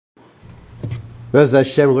Bez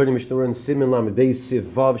Hashem, learning Mishnah in Siman Lamed Beis Siv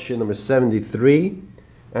Vav Shin number 73,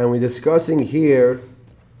 and we're discussing here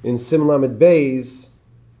in Siman Lamed Beis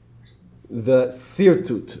the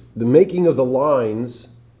sirtut, the making of the lines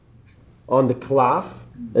on the klaf,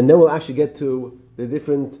 and then we'll actually get to the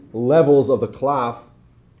different levels of the klaf,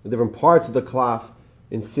 the different parts of the klaf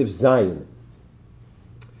in Siv Zayin.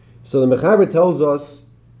 So the Mechaber tells us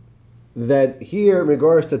that here in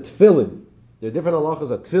regards to tefillin, there are different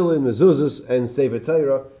halachas of tefillin, mezuzahs, and sefer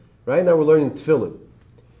Torah. Right now we're learning tefillin.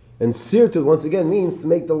 And sirtut, once again, means to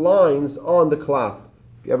make the lines on the klaf.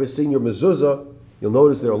 If you ever seen your mezuzah, you'll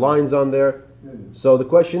notice there are lines on there. So the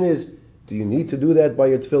question is, do you need to do that by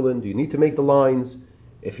your tefillin? Do you need to make the lines?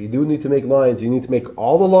 If you do need to make lines, do you need to make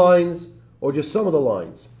all the lines or just some of the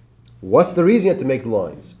lines? What's the reason you have to make the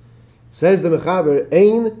lines? Says the Mechaber,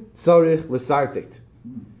 Ein tzarich l'sartet,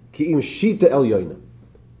 ki im shita el yoina.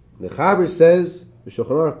 The Chaber says, the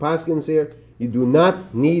Shulchan Aruch Paskins here, you do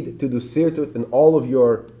not need to do sirtut on all of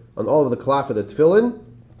the klaf of the tefillin,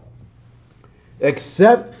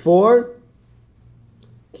 except for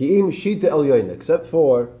ki'im shita el yoina, except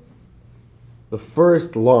for the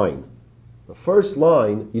first line. The first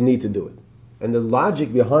line, you need to do it. And the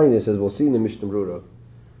logic behind this, as we'll see in the Mishnah Berurah,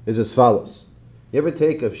 is as follows. You ever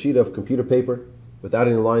take a sheet of computer paper without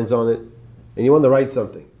any lines on it, and you want to write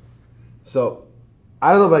something? So,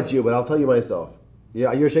 I don't know about you, but I'll tell you myself.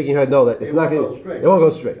 Yeah, you're shaking your head. No, that it's not going to. It won't go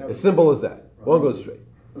straight. As simple as that. It won't go straight.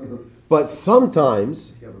 But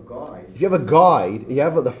sometimes, if you have a guide, you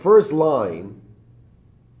have the first line,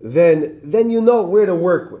 then you know where to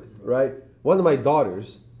work with, right? One of my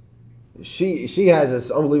daughters, she has this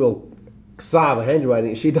unbelievable ksav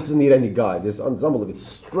handwriting. She doesn't need any guide. It's unbelievable. It's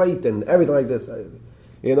straight and everything like this,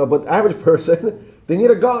 But average person, they need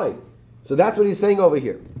a guide. So that's what he's saying over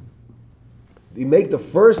here. You make the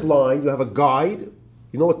first line, you have a guide,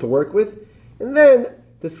 you know what to work with, and then,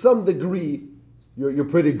 to some degree, you're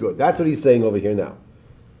pretty good. That's what he's saying over here now.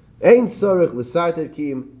 Ein tzarich l'sartet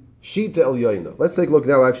ki'im shita el yoina. Let's take a look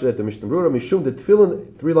now actually at the Mishnah Berurah. Mishum the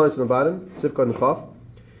tefillin, 3 lines on the bottom, Sivkot and Chaf.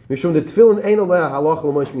 Mishum the tefillin ein aleh halacha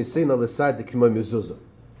l'mosh misena l'sartet k'may mezuzah.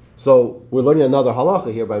 So, we're learning another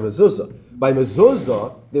halacha here by mezuzah. By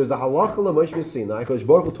mezuzah, there's a halacha l'mosh misena. HaKadosh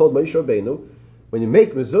Baruch Hu told Moshe Rabbeinu, when you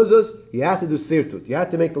make mezuzahs, you have to do sirtut. You have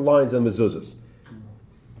to make the lines on mezuzahs.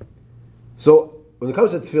 So, when it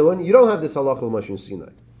comes to tefillin, you don't have this halacha l'mashim Sinai.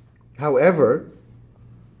 However,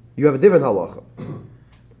 you have a different halacha.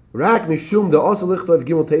 Rak mishum da also lichtov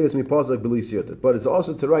gimel tevis mi pasuk b'li sirtut. But it's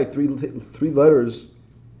also to write three letters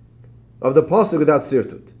of the pasuk without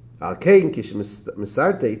sirtut. Al kein kish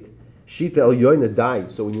misartet shita el yoina dai.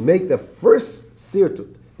 So when you make the first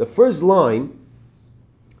sirtut, the first line,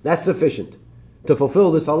 that's sufficient to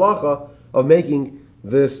fulfill this halacha of making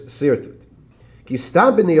this sirtut. Ki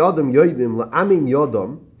stam b'nei adam yoidim la'amim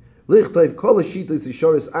yodam lichtayv kol ha'shita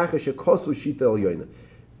yishoris acha shekosu shita el yoina.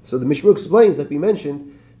 So the Mishmur explains, like we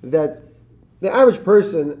mentioned, that the average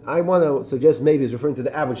person, I want to suggest maybe is referring to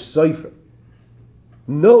the average sofer,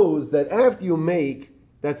 knows that after you make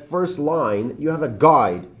that first line, you have a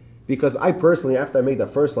guide. Because I personally, after I make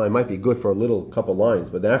that first line, might be good for a little couple lines,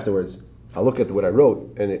 but then afterwards, I'll look at what I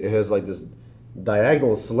wrote, and it has like this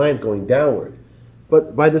diagonal slant going downward.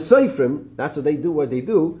 But by the Seifrim, that's what they do. What they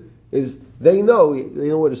do is they know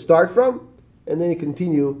where to start from, and then you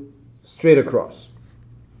continue straight across.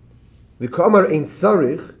 The Kamar ein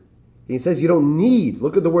tzarich, he says you don't need.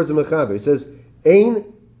 Look at the words of Mechaber. He says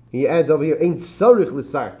ein. He adds over here ein tzarich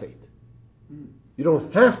l'sartet. You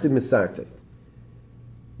don't have to misartet,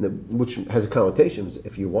 which has a connotation.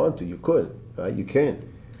 If you want to, you could. Right? You can.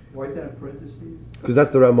 Why is that in parentheses? Because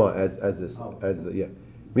that's the Ramah adds this.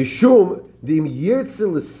 Mishum dim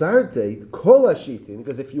yirtzil l'sartet kol hashitin.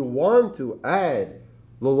 Because if you want to add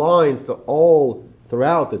the lines to all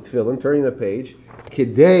throughout the tefillin, turning the page,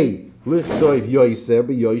 kidei lichtoiv yoiser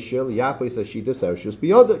b'yoishel yapos hashitas harshus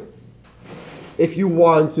b'yodek. If you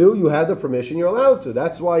want to, you have the permission. You're allowed to.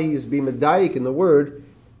 That's why he's being medayik in the words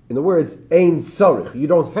ein tzarich. You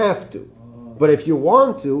don't have to, but if you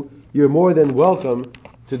want to, you're more than welcome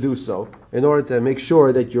to do so, in order to make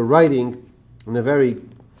sure that you're writing in a very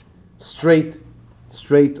straight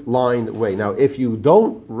lined way. Now, if you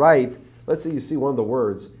don't write, let's say you see one of the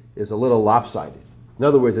words is a little lopsided. In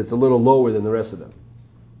other words, it's a little lower than the rest of them.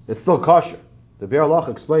 It's still kosher. The Be'er Halacha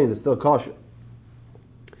explains it's still kosher.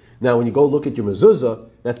 Now, when you go look at your mezuzah,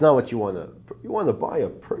 that's not what you want to. You want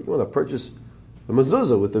to purchase a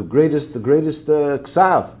mezuzah with the greatest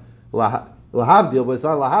ksav, lahavdil, but it's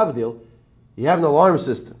not lahavdil. You have an alarm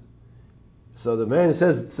system. So the man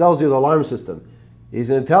sells you the alarm system. He's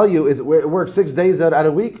going to tell you it works 6 days out of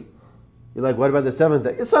a week. You're like, what about the 7th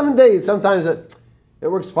day? It's 7 days. Sometimes It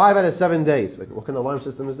works 5 out of 7 days. Like, what kind of alarm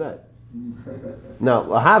system is that? Now,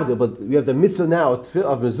 lahavdil, but we have the mitzvah now of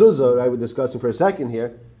mezuzah, right? We're discussing for a second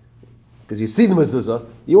here, because you see the mezuzah.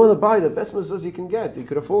 You want to buy the best mezuzah you can get, you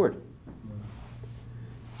could afford. It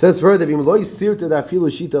says further, the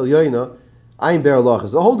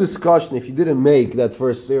whole discussion, if you didn't make that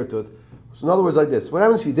first sirtut, so in other words, like this: what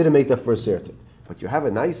happens if you didn't make that first sirtut, but you have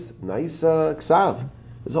a nice ksav?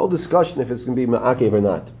 There's a whole discussion if it's going to be ma'akev or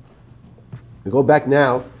not. We go back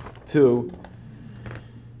now to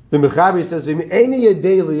the Mechaber says,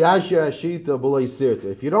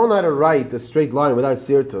 if you don't know how to write a straight line without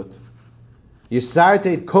sirtut,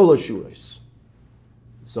 yisarteit kol hashuros.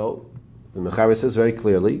 So the Mechaber says very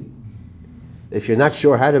clearly, if you're not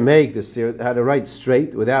sure how to make how to write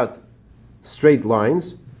straight without straight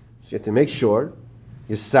lines, you have to make sure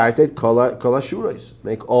yisarteit kol hashuros.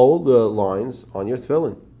 Make all the lines on your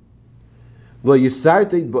tefillin. Lo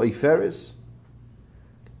yisarteit bo'iferis.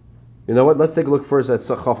 You know what? Let's take a look first at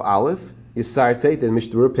Chaf Aleph. Yisarteit and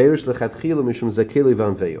Mishdur Perish lechatchila mishum zakeli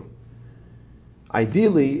vanveyo.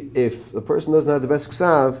 Ideally, if the person doesn't have the best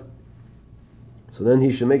ksav, so then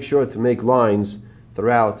he should make sure to make lines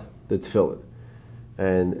throughout the tefillin.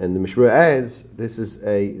 And the Mishmur adds, this is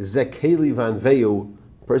a zakeli vanveyo.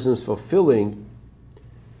 Person is fulfilling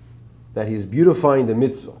that he's beautifying the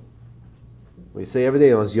mitzvah. We say every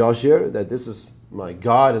day on Oz Yashir that this is my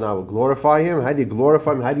God and I will glorify Him. How do you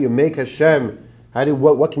glorify Him? How do you make Hashem?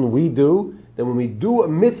 What can we do? Then when we do a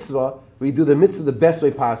mitzvah, we do the mitzvah the best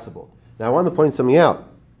way possible. Now I want to point something out.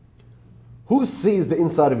 Who sees the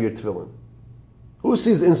inside of your tefillin? Who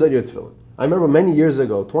sees the inside of your tefillin? I remember many years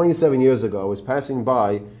ago, 27 years ago, I was passing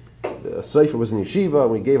by, the Sefer was in yeshiva,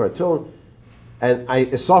 and we gave our tefillin, and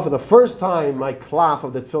I saw for the first time my klaf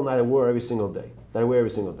of the tefillin that I wear every single day.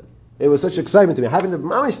 It was such excitement to me. Having the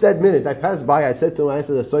mamish that minute, I passed by, I said to him, I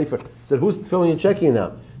said, the Sefer, I said, who's tefillin you checking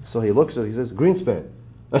now? So he looks at it, he says, Greenspan.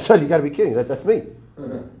 I said, you got to be kidding, that's me.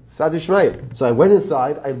 Sadish Shmaya. So I went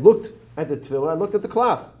inside, I looked at the tefillin, I looked at the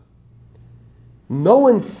klaf. No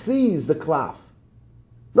one sees the klaf.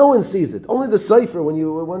 No one sees it. Only the Sefer, when he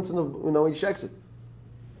checks it.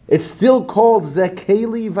 It's still called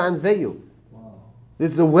Zekeli Vanveyu. Wow.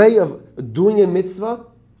 This is a way of doing a mitzvah,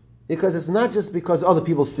 because it's not just because other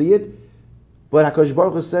people see it, but HaKadosh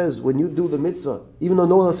Baruch Hu says, when you do the mitzvah, even though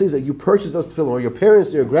no one else sees it, you purchase those tefillin, or your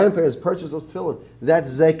parents or your grandparents purchase those tefillin. That's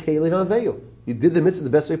Zekeli Vanveyu. You did the mitzvah the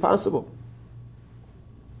best way possible.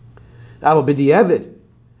 Now, b'di'evid,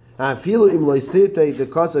 afilu im lo yisirtei the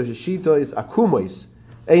cause of shita is akumois.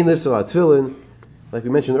 Ein nifsal tefillin, like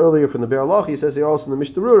we mentioned earlier from the Be'er Halacha, he says here also in the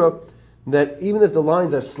Mishterura, that even if the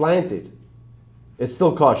lines are slanted, it's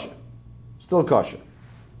still kosher. Still kosher.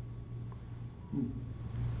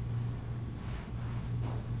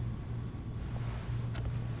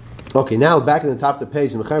 Okay, now back in the top of the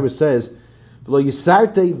page, the Mechaber says,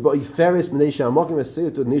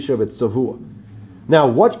 now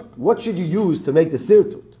what should you use to make the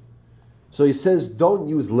sirtut? So he says, don't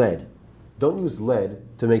use lead. Don't use lead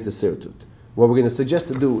to make the sirtut. What we're going to suggest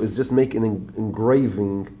to do is just make an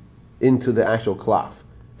engraving into the actual klaf.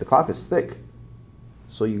 The klaf is thick,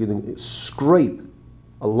 so you can scrape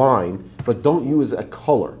a line, but don't use a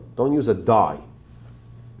color. Don't use a dye.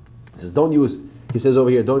 He says over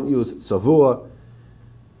here, don't use savua.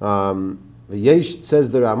 V'yesh, says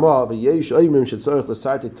the Ramah, v'yesh oimrim shetzorich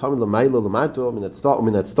l'sarti tamid l'mayla l'mato min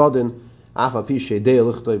atstadin afa pi sheidei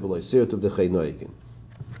l'chtoi b'loi sirtuv d'chei noikin.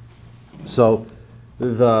 So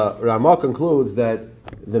the Ramah concludes that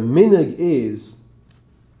the minig is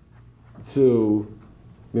to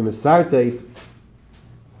be mesarteit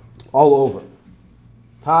all over,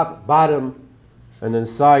 top, bottom, and then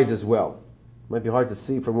sides as well. It might be hard to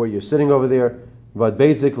see from where you're sitting over there, but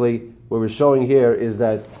basically what we're showing here is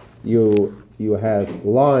that you have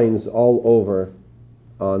lines all over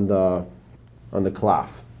on the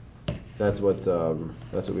klaf. That's what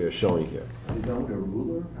we are showing here. Are they done with a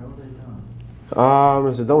ruler? How are they done?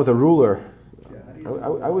 Is it done with a ruler? Yeah,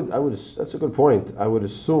 I would. That's a good point. I would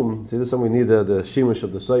assume. See, this is something we need the shimush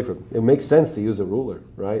of the sefer. It makes sense to use a ruler,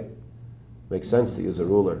 right? Makes sense to use a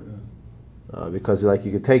ruler. Because like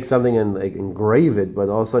you could take something and like, engrave it, but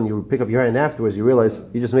all of a sudden you pick up your hand afterwards, you realize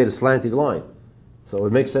you just made a slanted line. So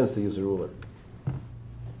it makes sense to use a ruler.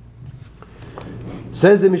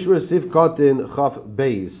 Says the Mishmur Sif Kotin Chaf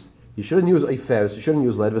Beis. You shouldn't use iferis, you shouldn't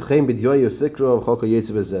use lead.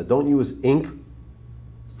 Don't use ink.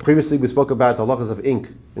 Previously we spoke about the halachas of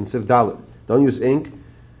ink in Sif Dalit. Don't use ink.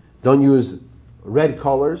 Don't use red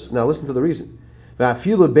colors. Now listen to the reason. So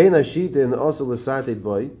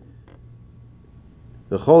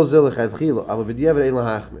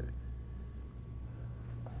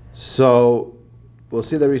we'll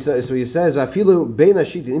see that so he says, Afilu bein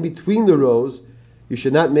hashit, in between the rows, you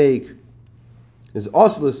should not make, is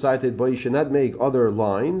also cited, but you should not make other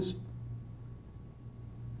lines.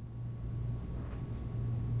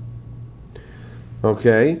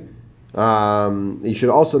 Okay. You should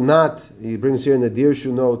also not, he brings here in the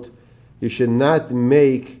Dirshu note, you should not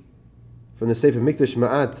make, from the Sefer Mikdash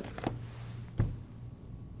Ma'at,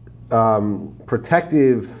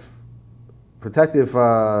 protective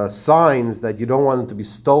signs that you don't want them to be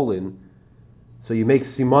stolen. So you make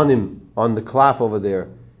simanim on the klaf over there.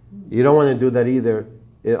 You don't want to do that either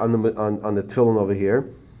on the tefillin over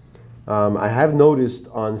here. I have noticed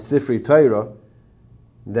on Sifrei Torah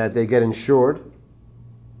that they get insured,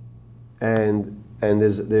 and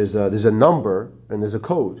there's a number and there's a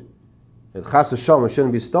code. And chas v'shalom, it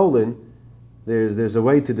shouldn't be stolen. There's a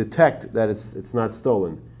way to detect that it's not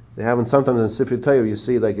stolen. They haven't sometimes in Sifrei Torah you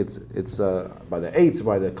see like it's by the eights,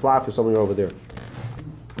 by the klaf or something over there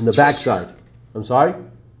in the backside. I'm sorry.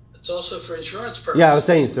 It's also for insurance purposes. Yeah, I was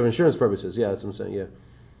saying for insurance purposes. Yeah, that's what I'm saying. Yeah.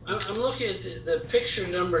 I'm looking at the picture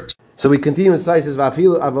number 2. So we continue and says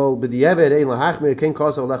va'afilu avol b'diavad ein lahachmir ken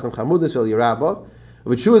kosav lechem chamudis vel yirabah,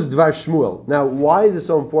 which is dvar Shmuel. Now, why is it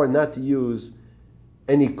so important not to use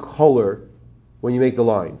any color when you make the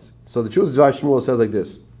lines? So the Chuvas Dvar Shmuel says like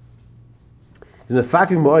this: if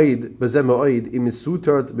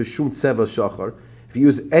you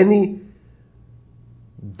use any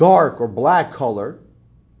dark or black color,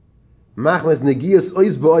 because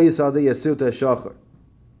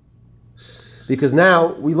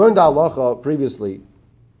now we learned the halacha previously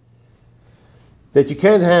that you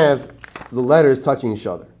can't have the letters touching each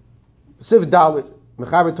other. Sif Dalit,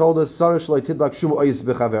 Mechaber told us, so the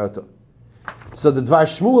Dvar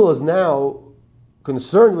Shmuel is now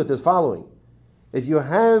concerned with his following. If you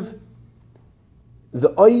have the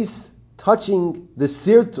ois touching the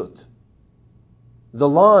sirtut, the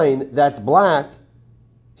line that's black,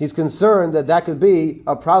 he's concerned that could be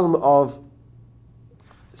a problem of,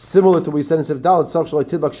 similar to what we said in Sif Dalit,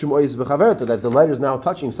 that the letter is now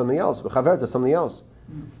touching something else, something else.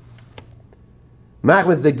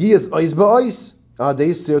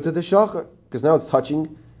 Because now it's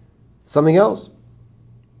touching something else.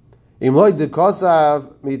 Unless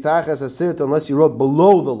you wrote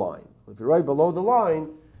below the line. If you write below the line,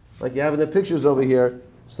 like you have in the pictures over here,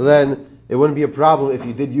 so then it wouldn't be a problem if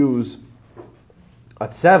you did use a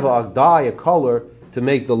tseva, a dye, a color, to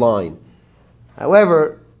make the line.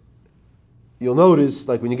 However, you'll notice,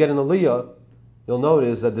 like when you get an aliyah, you'll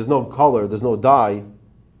notice that there's no color, there's no dye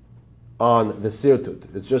on the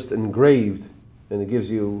sirtut. It's just engraved, and it gives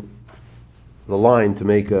you the line to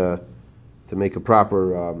make a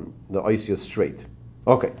proper the oisia straight.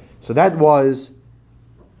 Okay, so that was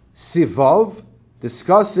Sivav,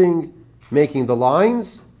 discussing making the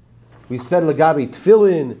lines. We said Lagabi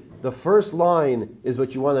Tfilin, the first line is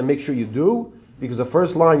what you want to make sure you do, because the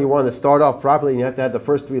first line you want to start off properly, and you have to have the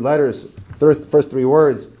first 3 letters, first 3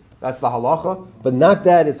 words. That's the halacha, but not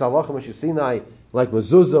that it's halacha Moshe like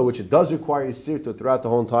mezuzah, which it does require sirtut throughout the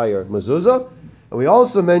whole entire mezuzah. And we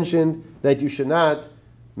also mentioned that you should not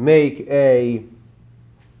make the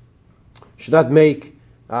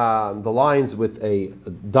lines with a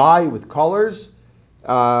dye with colors.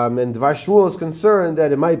 And Dvar Shmuel is concerned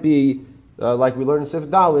that it might be like we learned in Sif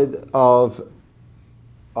Dalid of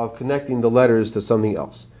connecting the letters to something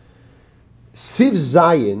else. Siv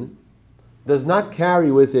Zayin does not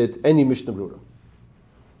carry with it any Mishnah Brura.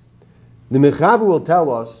 The Mechaber will tell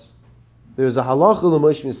us there's a halacha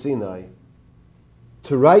l'Moshe Sinai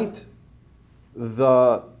to write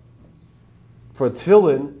for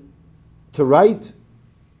tefillin, to write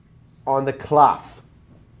on the klaf.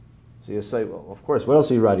 So you say, well, of course, what else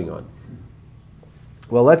are you writing on?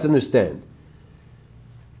 Well, let's understand.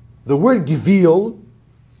 The word givil,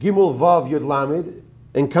 gimel vav yud lamed,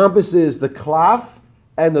 encompasses the klaf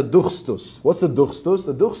and the duchstus. What's the duchstus?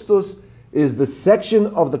 The duchstus is the section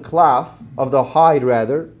of the klaf, of the hide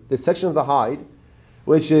rather, the section of the hide,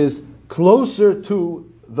 which is closer to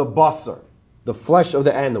the basar, the flesh of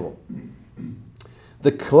the animal.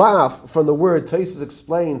 The klaf, from the word, Taisus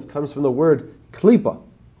explains, comes from the word klipa,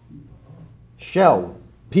 shell,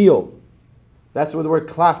 peel. That's where the word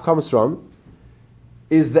klaf comes from.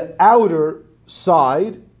 Is the outer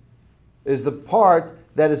side, is the part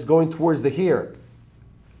that is going towards the hair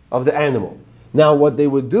of the animal. Now what they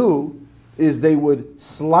would do is they would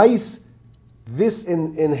slice this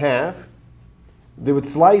in half. They would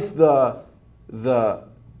slice the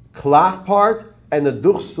klaf part and the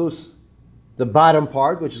duchsus, the bottom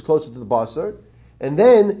part, which is closer to the basar, and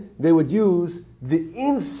then they would use the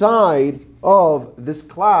inside of this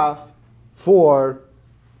klaf for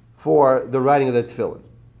for the writing of the tefillin.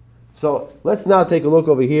 So let's now take a look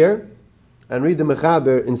over here and read the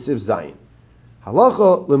Mechaber in Siv Zayin.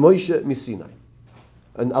 Halacha leMoshe miSinai.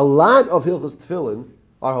 And a lot of Hilchos Tefillin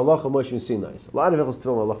are Halacha Moshe miSinai. A lot of Hilchos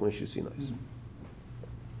Tefillin are Halacha Moshe miSinai.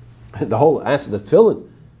 The whole aspect of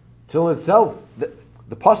Tefillin itself,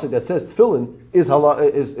 the pasuk that says Tefillin is a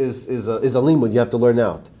limud you have to learn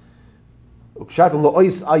out. What are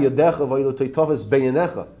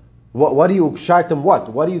you ukshartim?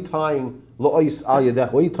 What are you tying lo'ois al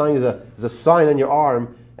yadech? What are you tying as a sign on your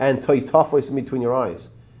arm and toitafos in between your eyes?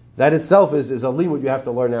 That itself is a limud you have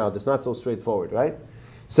to learn out. It's not so straightforward, right?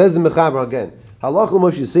 Says the Mechaber again. Halach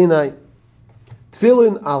l'Moshe Sinai,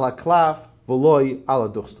 tefillin ala klaf v'loi ala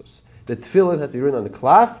duchstus. The tefillin had to be written on the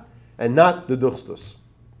klaf and not the duchstus.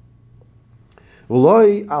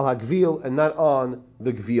 V'loi al hagvil and not on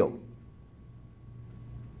the gvil.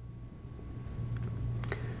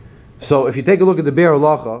 So if you take a look at the Be'er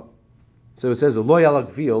Halacha, so it says v'loi al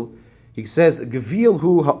hagvil. He says gvil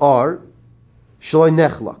hu ha'ar shloi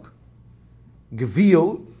nechlak.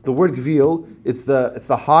 Gvil, the word gvil, it's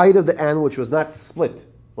the hide of the animal which was not split.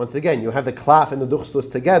 Once again, you have the klaf and the duchstus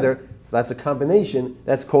together, so that's a combination.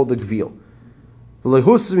 That's called the gvil.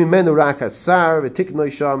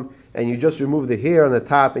 And you just remove the hair on the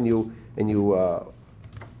top and you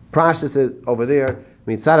process it over there.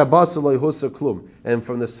 And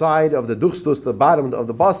from the side of the duchstus to the bottom of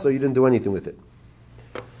the basar, you didn't do anything with it.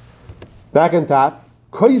 Back on top,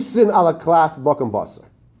 koisin ala klaf bakam basar.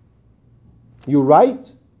 You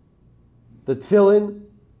write the tefillin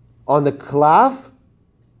on the klaf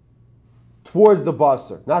towards the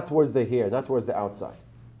basar, not towards the hair, not towards the outside.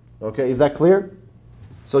 Okay, is that clear?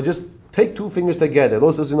 So just take two fingers together.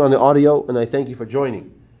 Those listening on the audio, and I thank you for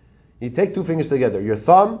joining. You take two fingers together, your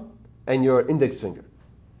thumb and your index finger.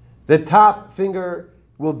 The top finger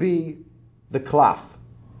will be the klaf.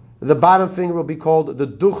 The bottom finger will be called the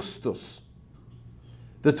duchstus.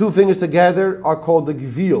 The two fingers together are called the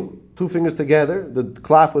gvil. Two fingers together, the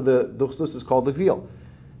klaf with the duchstus is called the gvil.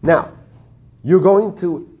 Now, you're going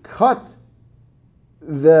to cut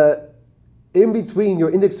the in between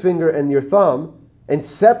your index finger and your thumb and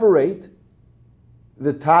separate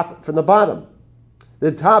the top from the bottom.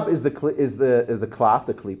 The top is the klaf,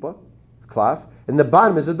 the klipa, klaf, and the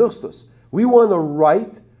bottom is the duchstus. We want to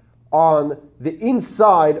write on the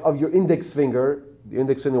inside of your index finger. The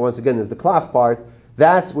index finger, once again, is the klaf part.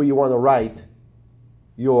 That's where you want to write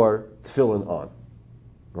your tefillin on.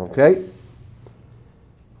 Okay?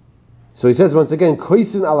 So he says once again,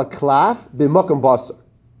 koisin ala klaf b'makam basar.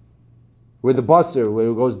 Where the basar, where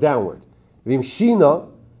it goes downward. Vim shina,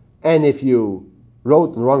 and if you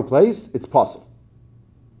wrote in the wrong place, it's possible.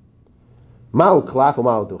 Ma'u klaf or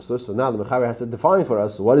ma'u duchstus. So now the Mechaber has to define for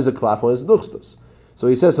us what is a klaf and what is a duchstus. So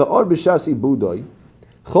he says, ha'or b'shasi budoi,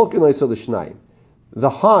 cholkin oisel l'shnayim. The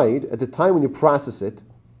hide, at the time when you process it,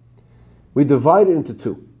 we divide it into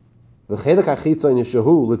two. V'chelek hachitza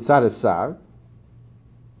nishahu l'tzad asar,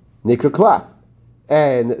 nikra klaf.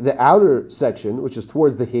 And the outer section, which is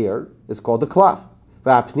towards the hair, is called the klaf.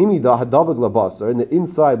 V'apnimi da hadavag labasar, and the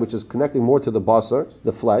inside, which is connecting more to the basar,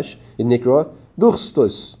 the flesh, in nikra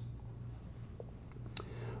duchstus.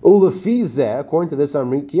 Ulefizeh, according to this,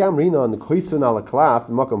 Amrina on the koisun ala klaf,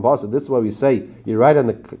 the makam basar. This is why we say you write on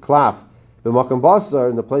the klaf, the makam basar,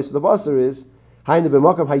 and the place of the basar is hayin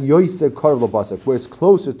b'makam hayoyser karav labasar, where it's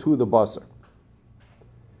closer to the basar.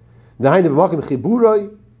 The hayin b'makam chiburay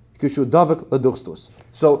kishu davak laduchstus.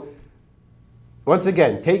 So once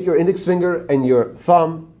again, take your index finger and your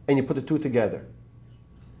thumb and you put the two together.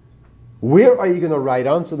 Where are you going to write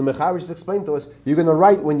on? So the Mechaber just explained to us, you're going to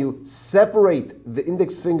write when you separate the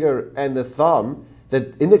index finger and the thumb.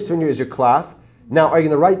 The index finger is your klaf. Now, are you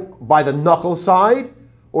going to write by the knuckle side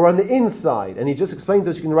or on the inside? And he just explained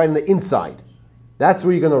to us you can write on the inside. That's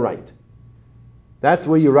where you're going to write. That's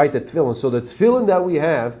where you write the tefillin. So the tefillin that we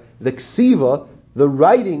have, the ksiva, the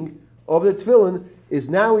writing of the tefillin, is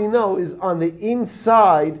now we know is on the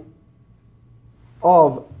inside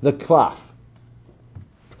of the klaf.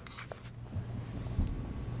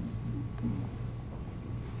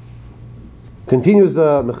 Continues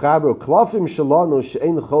the Mechaber, klafim shalanu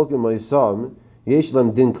she'ein cholkim ma'isam yesh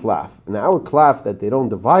lem din klaf. And our klaf that they don't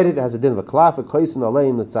divide it has a din of a klaf, a koisin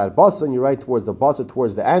aleim l'tzad basa, and you write towards the basa,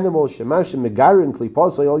 towards the animal, shemashim megarin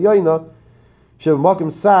klipasa yal yoina, shevmakim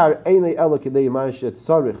sar einei ela kidei mashet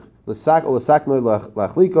sarich l'sak or l'saknoi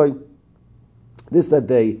lachlikoy. This that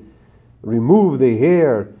they remove the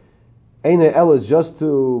hair, einei ela is just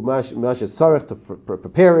to mashet sarich, to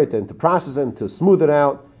prepare it and to process it and to smooth it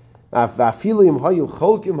out. There's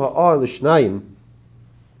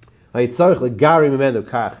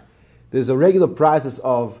a regular process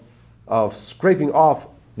of of scraping off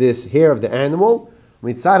this hair of the animal.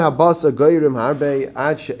 Mitzad habasa goyrim harbe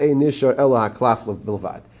ad she'ei nishar ela haklaf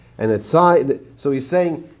bilvad. And the side, so he's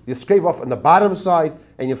saying you scrape off on the bottom side,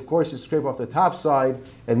 and of course you scrape off the top side,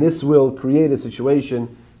 and this will create a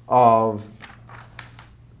situation of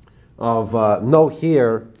no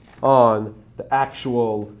hair on the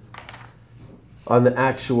actual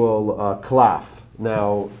klaf.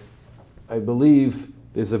 Now, I believe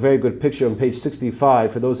there's a very good picture on page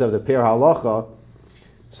 65 for those who have the Per Halacha.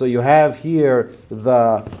 So you have here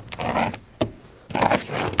the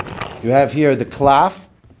klaf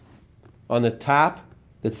on the top,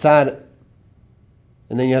 the tzad,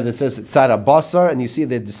 and then you have that says tzad abasar, and you see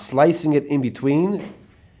they're slicing it in between,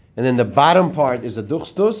 and then the bottom part is the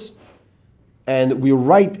duchstus, and we're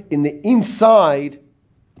right in the inside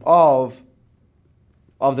of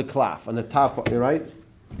the klaf on the top, right,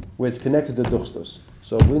 where it's connected to duchstus.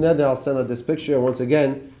 So I'll send out this picture. And once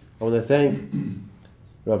again, I want to thank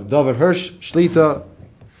Rav David Hirsch Shlita,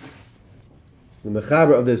 the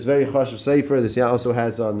mechaber of this very chashuv sefer. This he also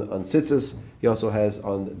has on tzitzis. He also has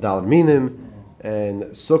on Daled Minim and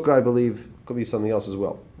Sukkah, I believe. Could be something else as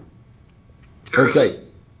well. Okay.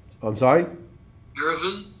 I'm sorry?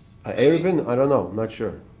 Erevin? Erevin? I don't know. I'm not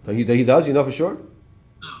sure. He does? You know for sure?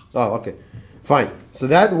 No. Oh, okay. Fine. So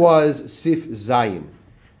that was Sif Zayin.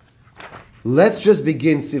 Let's just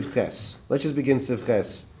begin Sif Ches. Zorich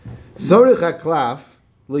HaKlaf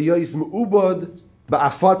L'yois Me'ubod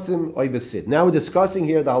Ba'afatzim Oy Besid. Now we're discussing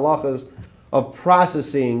here the halachas of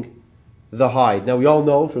processing the hide. Now we all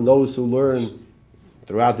know from those who learn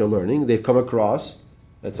throughout their learning, they've come across,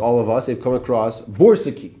 that's all of us, they've come across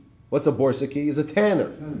borsiki. What's a borsiki? It's a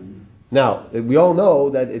tanner. Now, we all know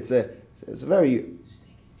that it's a very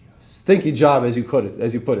stinky job, as you put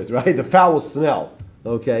it, right? The foul smell.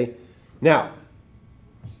 Okay? Now,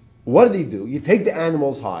 what do? You take the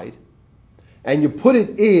animal's hide and you put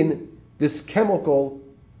it in this chemical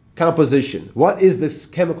composition. What is this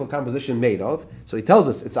chemical composition made of? So he tells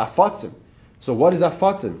us it's afatzim. So what is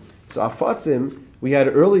afatzim? So afatzim we had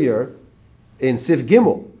earlier in Sif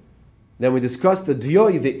Gimel. Then we discussed the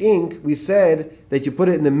diyoi, the ink. We said that you put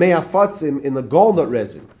it in the mei afatzim in the gallnut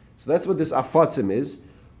resin. So that's what this afatzim is.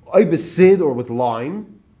 Oy besid, or with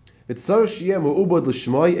lime. And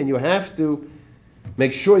you have to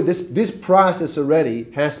make sure this process already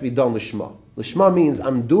has to be done l'shma. L'shma means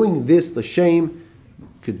I'm doing this l'shem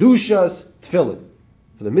kedushas tefillin,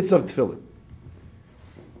 for the mitzvah of tefillin.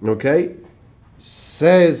 Okay,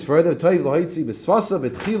 says further, toiv l'haitzi b'svasa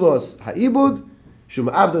b'tchilos ha'ibud shum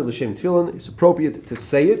abdul l'shem tefillin. It's appropriate to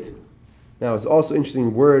say it. Now it's also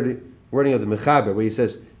interesting wording of the mechaber where he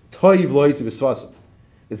says toiv l'haitzi b'svasa.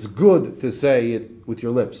 It's good to say it with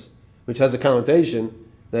your lips, which has a connotation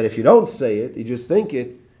that if you don't say it, you just think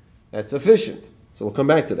it, that's sufficient. So we'll come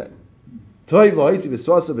back to that. I'm doing this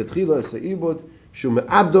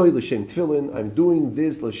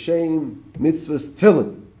l'shem mitzvahs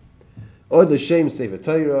tefillin, or l'shem sefer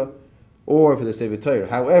Torah, or for the sefer Torah.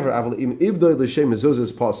 However,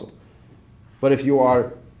 is possible. But if you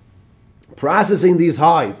are processing these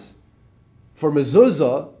hides for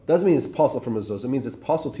mezuzah, doesn't mean it's possible for mezuzah. It means it's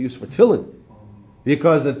possible to use for tefillin.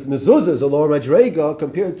 Because the mezuzah is a lower madrega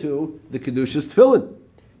compared to the kedushas tefillin.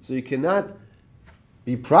 So you cannot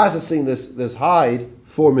be processing this hide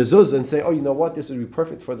for mezuzah and say, oh, you know what, this would be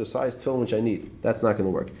perfect for the size tefillin which I need. That's not going to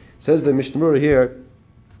work. Says the Mishnah Berurah here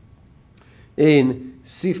in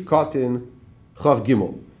Sif Katin Chav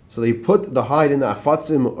Gimel. So they put the hide in the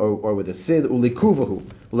afatzim or with a sid ulikuvahu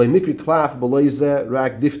ulemikri klaf beloize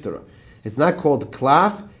rak diftera. It's not called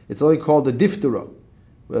klaf. It's only called the diftera.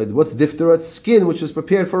 What's diftera? It's skin which is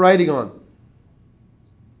prepared for writing on.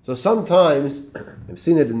 So sometimes I've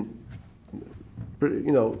seen it in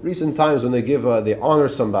recent times when they honor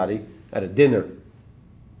somebody at a dinner.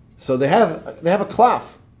 So they have a klaf,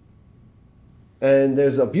 and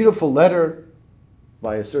there's a beautiful letter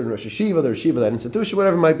by a certain Rosh Yeshiva, the Yeshiva, that institution,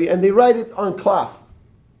 whatever it might be, and they write it on klaf,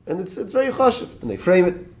 and it's very chashuv, and they frame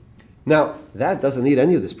it. Now that doesn't need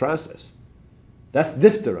any of this process. That's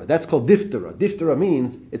diftera. That's called diftera. Diftera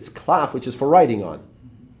means it's klaf, which is for writing on,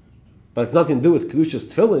 but it's nothing to do with kedushas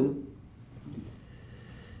tefillin.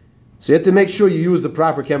 So you have to make sure you use the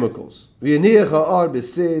proper chemicals. Excuse me, you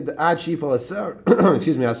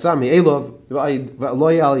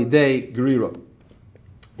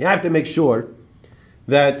have to make sure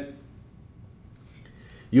that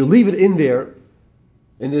you leave it in there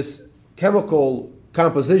in this chemical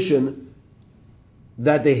composition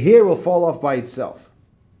that the hair will fall off by itself,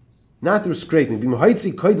 not through scraping. And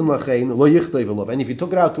if you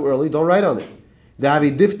took it out too early, don't write on it.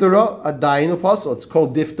 It's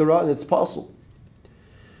called diftera and it's possible.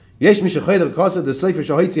 Yesh mishachayda because the sefer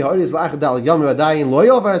shahitzi ha'aris la'achadal yom v'adayin lo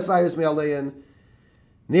yovar asayus me'alein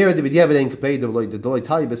near the b'diavad ein kapei the dolay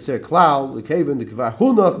tali b'ser klal the kaven the kvar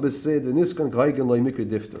hunach b'sid the niskan kaigen lo mikri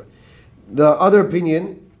diftera. The other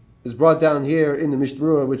opinion is brought down here in the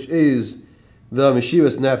Mishnah, which is the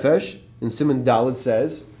Meshivas Nefesh in Siman Dalet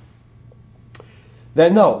says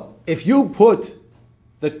that no, if you put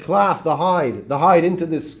the klaf, the hide into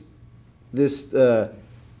this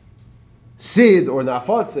sid or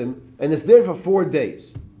nafatzim, and it's there for 4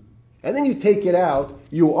 days, and then you take it out,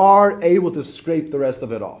 you are able to scrape the rest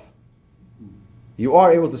of it off. You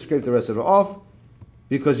are able to scrape the rest of it off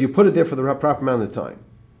because you put it there for the proper amount of time.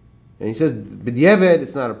 And he says, b'diavad,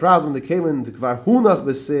 it's not a problem. The kaven, the kvar hunach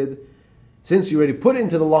b'sid, since you already put it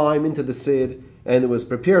into the lime, into the sid, and it was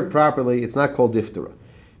prepared properly, it's not called diftera.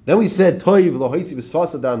 Then we said, toiv lo haitzi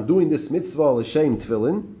b'svasadan, doing this mitzvah l'shem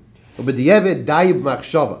tefillin, but b'diavad dayib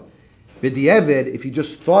machshava. B'diavad, if you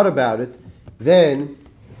just thought about it, then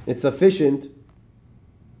it's sufficient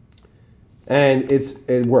and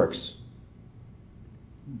it works.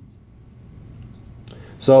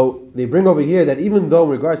 So they bring over here that even though in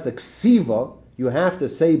regards to ksiva, you have to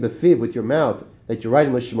say befiv with your mouth that you're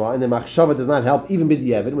writing l'shma, and the machshava does not help even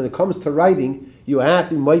b'diavad. When it comes to writing, you have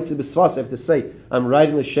to mitzvah b'svas, you have to say, I'm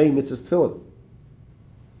writing l'shem mitzvah tefillin.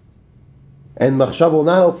 And machshava will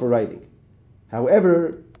not help for writing.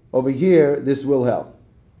 However, over here, this will help.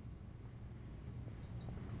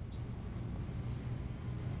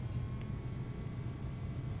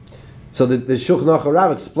 So the Shulchan Aruch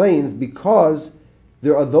Harav explains, because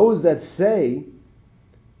there are those that say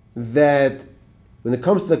that when it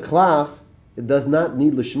comes to the klaf, it does not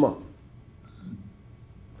need lishma.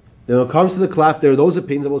 Then when it comes to the klaf, there are those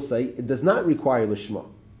opinions that will say it does not require lishma.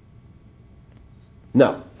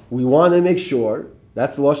 Now, we want to make sure,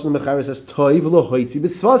 that's the Lashon Mechaber says, toiv lo hoitzi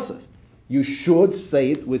b'svasav. You should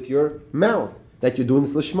say it with your mouth, that you're doing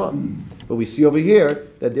this lishma. But we see over here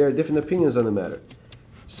that there are different opinions on the matter.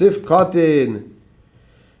 Sif Katin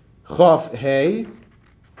Chaf Hey.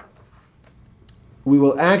 We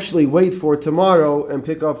will actually wait for tomorrow and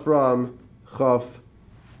pick up from Chaf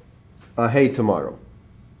Hey tomorrow.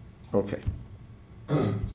 Okay.